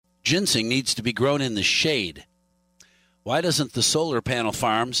ginseng needs to be grown in the shade. Why doesn't the solar panel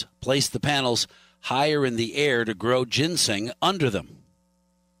farms place the panels higher in the air to grow ginseng under them?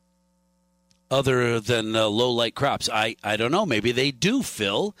 Other than low-light crops. I don't know. Maybe they do,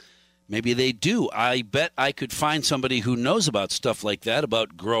 Phil. Maybe they do. I bet I could find somebody who knows about stuff like that,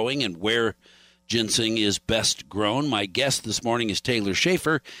 about growing and where ginseng is best grown. My guest this morning is Taylor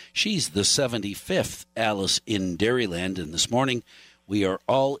Schaefer. She's the 75th Alice in Dairland, and this morning we are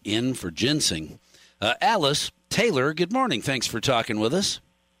all in for ginseng. Alice, Taylor, good morning. Thanks for talking with us.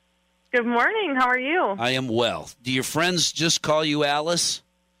 Good morning. How are you? I am well. Do your friends just call you Alice?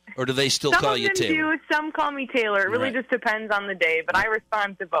 Or do they still call you Taylor? Some of them do. Some call me Taylor. It really just depends on the day, but I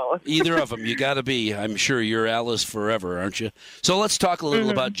respond to both. Either of them. You got to be. I'm sure you're Alice forever, aren't you? So let's talk a little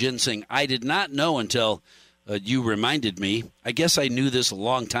about ginseng. I did not know until you reminded me. I guess I knew this a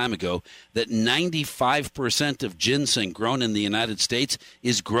long time ago, that 95% of ginseng grown in the United States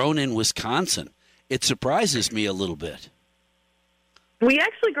is grown in Wisconsin. It surprises me a little bit. We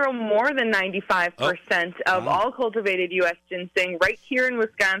actually grow more than 95% of all cultivated U.S. ginseng right here in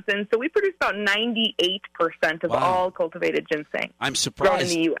Wisconsin. So we produce about 98% of all cultivated ginseng. I'm surprised. Grown in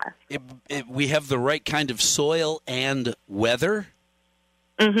the U.S. We have the right kind of soil and weather?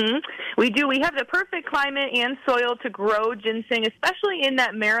 We do. We have the perfect climate and soil to grow ginseng, especially in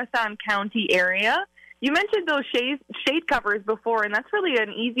that Marathon County area. You mentioned those shade covers before, and that's really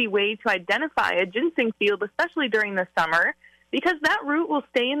an easy way to identify a ginseng field, especially during the summer, because that root will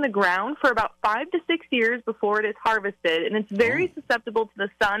stay in the ground for about 5 to 6 years before it is harvested, and it's very susceptible to the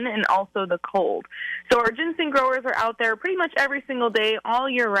sun and also the cold. So our ginseng growers are out there pretty much every single day, all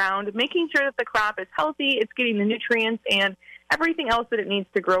year round, making sure that the crop is healthy, it's getting the nutrients, and everything else that it needs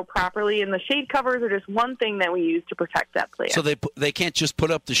to grow properly. And the shade covers are just one thing that we use to protect that plant. So they can't just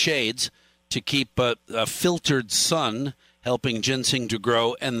put up the shades to keep a filtered sun helping ginseng to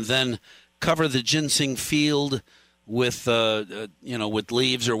grow, and then cover the ginseng field with with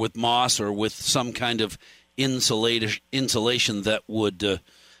leaves or with moss or with some kind of insulation that would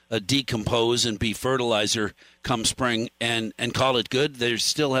decompose and be fertilizer come spring, and call it good. They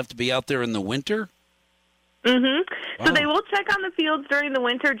still have to be out there in the winter? Wow. So they will check on the fields during the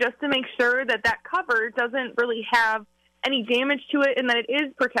winter just to make sure that that cover doesn't really have any damage to it and that it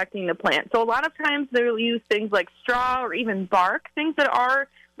is protecting the plant. So a lot of times they'll use things like straw or even bark, things that are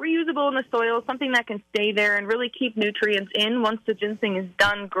reusable in the soil, something that can stay there and really keep nutrients in once the ginseng is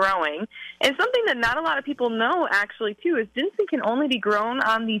done growing. And something that not a lot of people know, actually, too, is ginseng can only be grown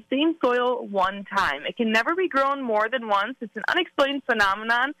on the same soil one time. It can never be grown more than once. It's an unexplained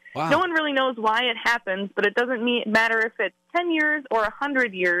phenomenon. Wow. No one really knows why it happens, but it doesn't matter if it's 10 years or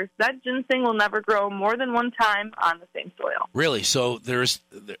 100 years. That ginseng will never grow more than one time on the same soil. Really? So there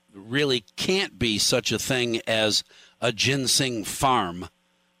really can't be such a thing as a ginseng farm,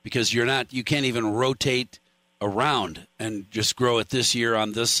 because you can't even rotate around and just grow it this year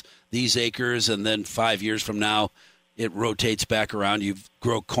on these acres, and then 5 years from now it rotates back around. You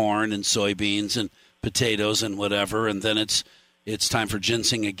grow corn and soybeans and potatoes and whatever, and then it's time for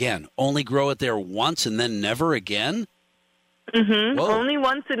ginseng again. Only grow it there once and then never again? Only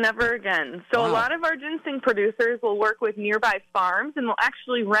once and never again. So Wow. A lot of our ginseng producers will work with nearby farms and will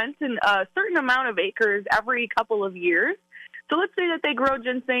actually rent a certain amount of acres every couple of years. So let's say that they grow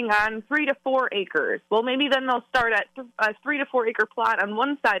ginseng on 3 to 4 acres. Well, maybe then they'll start at a 3 to 4 acre plot on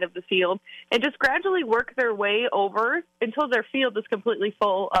one side of the field and just gradually work their way over until their field is completely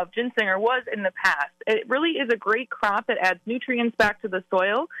full of ginseng, or was in the past. It really is a great crop that adds nutrients back to the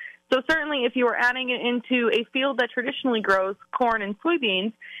soil. So certainly if you are adding it into a field that traditionally grows corn and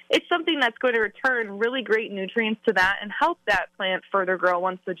soybeans, it's something that's going to return really great nutrients to that and help that plant further grow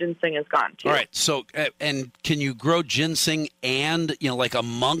once the ginseng is gone, too. All right. So, and can you grow ginseng and, like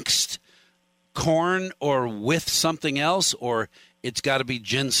amongst corn or with something else, or it's got to be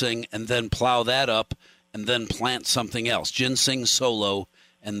ginseng and then plow that up and then plant something else? Ginseng solo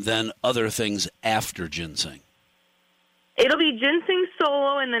and then other things after ginseng. It'll be ginseng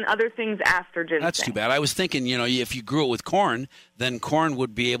solo and then other things after ginseng. That's too bad. I was thinking, if you grew it with corn, then corn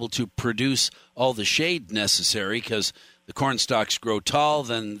would be able to produce all the shade necessary, because the corn stalks grow tall,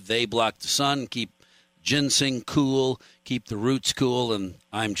 then they block the sun, keep ginseng cool, keep the roots cool, and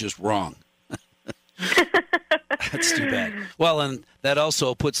I'm just wrong. That's too bad. Well, and that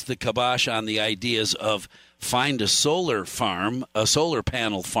also puts the kibosh on the ideas of find a solar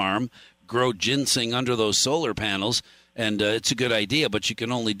panel farm, grow ginseng under those solar panels. And it's a good idea, but you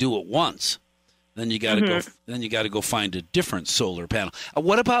can only do it once. Then you got to go. Then you got to go find a different solar panel.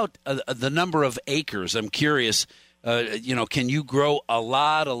 What about the number of acres? I'm curious. Can you grow a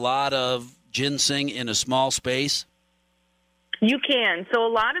lot of ginseng in a small space? You can. So a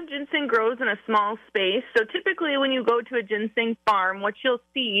lot of ginseng grows in a small space. So typically when you go to a ginseng farm, what you'll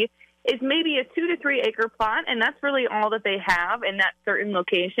see is maybe a 2 to 3 acre plot, and that's really all that they have in that certain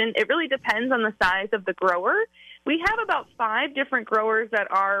location. It really depends on the size of the grower. We have about 5 different growers that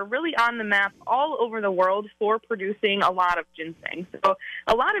are really on the map all over the world for producing a lot of ginseng. So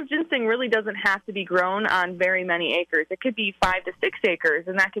a lot of ginseng really doesn't have to be grown on very many acres. It could be 5 to 6 acres,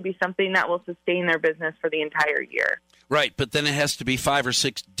 and that could be something that will sustain their business for the entire year. Right, but then it has to be 5 or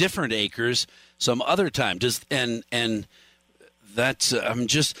 6 different acres some other time. That's I'm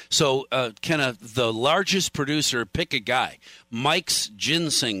just so kind of the largest producer. Pick a guy. Mike's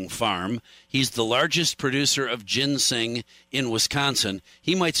Ginseng Farm. He's the largest producer of ginseng in Wisconsin.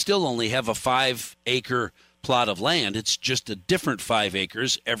 He might still only have a 5-acre plot of land. It's just a different 5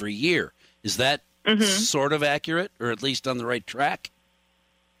 acres every year. Is that sort of accurate, or at least on the right track?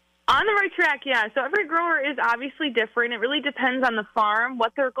 On the right track, yeah. So every grower is obviously different. It really depends on the farm,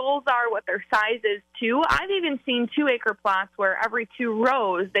 what their goals are, what their size is, too. I've even seen 2-acre plots where every 2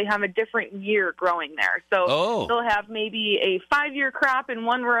 rows they have a different year growing there. So they'll have maybe a 5-year crop in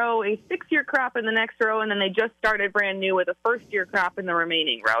one row, a 6-year crop in the next row, and then they just started brand new with a first-year crop in the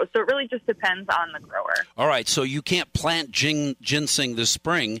remaining row. So it really just depends on the grower. All right, so you can't plant ginseng this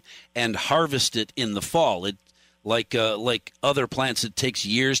spring and harvest it in the fall. Like other plants, it takes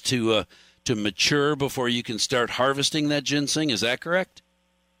years to mature before you can start harvesting that ginseng. Is that correct?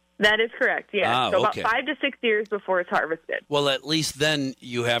 That is correct, yeah. So okay. About 5 to 6 years before it's harvested. Well, at least then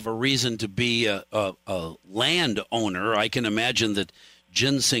you have a reason to be a landowner. I can imagine that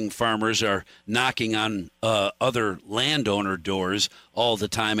ginseng farmers are knocking on other landowner doors all the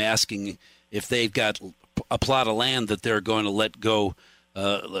time asking if they've got a plot of land that they're going to let go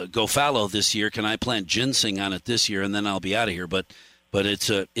fallow this year. Can I plant ginseng on it this year, and then I'll be out of here? But it's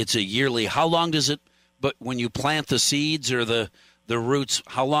a yearly. How long does it? But when you plant the seeds or the roots,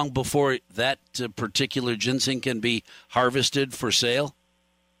 how long before that particular ginseng can be harvested for sale?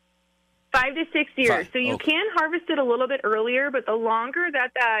 5 to 6 years. So you can harvest it a little bit earlier, but the longer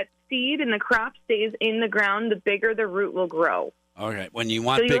that seed and the crop stays in the ground, the bigger the root will grow. All right. When you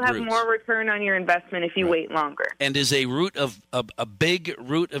want big roots. So roots. you'll have more return on your investment if you wait longer. And is a root of a big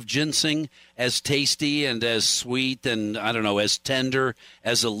root of ginseng as tasty and as sweet and, I don't know, as tender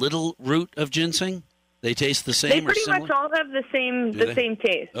as a little root of ginseng? They taste the same They or pretty similar? much all have the same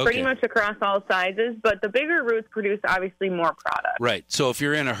taste, Okay. pretty much across all sizes, but the bigger roots produce obviously more product. Right. So if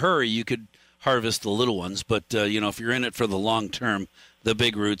you're in a hurry, you could harvest the little ones, but if you're in it for the long term, the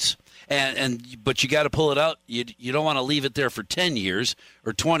big roots. But you got to pull it out. You don't want to leave it there for 10 years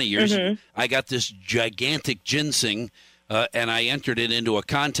or 20 years. I got this gigantic ginseng, and I entered it into a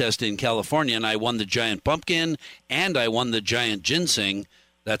contest in California, and I won the giant pumpkin, and I won the giant ginseng.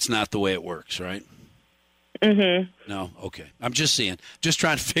 That's not the way it works, right? No? Okay. I'm just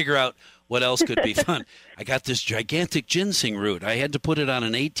trying to figure out what else could be fun. I got this gigantic ginseng root. I had to put it on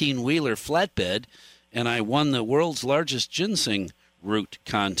an 18-wheeler flatbed, and I won the world's largest ginseng root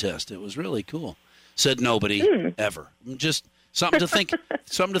contest. It was really cool. Said nobody ever. Just something to think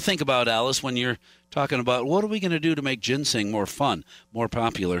about, Alice, when you're talking about what are we going to do to make ginseng more fun, more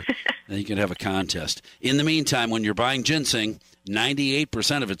popular. Then you can have a contest. In the meantime, when you're buying ginseng,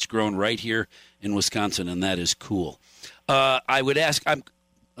 98% of it's grown right here in Wisconsin, and that is cool. I would ask,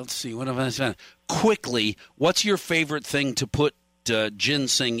 let's see, what have I said? Quickly, what's your favorite thing to put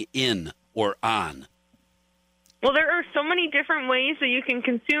ginseng in or on? Well, there are so many different ways that you can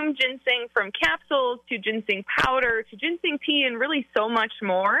consume ginseng, from capsules to ginseng powder to ginseng tea and really so much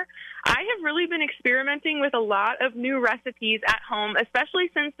more. I have really been experimenting with a lot of new recipes at home, especially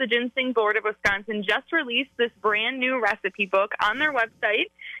since the Ginseng Board of Wisconsin just released this brand new recipe book on their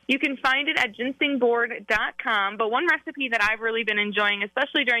website. You can find it at ginsengboard.com. But one recipe that I've really been enjoying,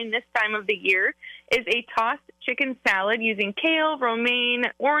 especially during this time of the year, is a tossed chicken salad using kale, romaine,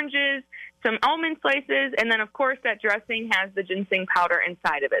 oranges, some almond slices, and then, of course, that dressing has the ginseng powder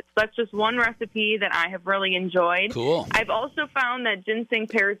inside of it. So that's just one recipe that I have really enjoyed. Cool. I've also found that ginseng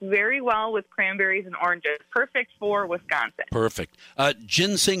pairs very well with cranberries and oranges. Perfect for Wisconsin. Perfect.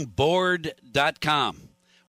 Ginsengboard.com.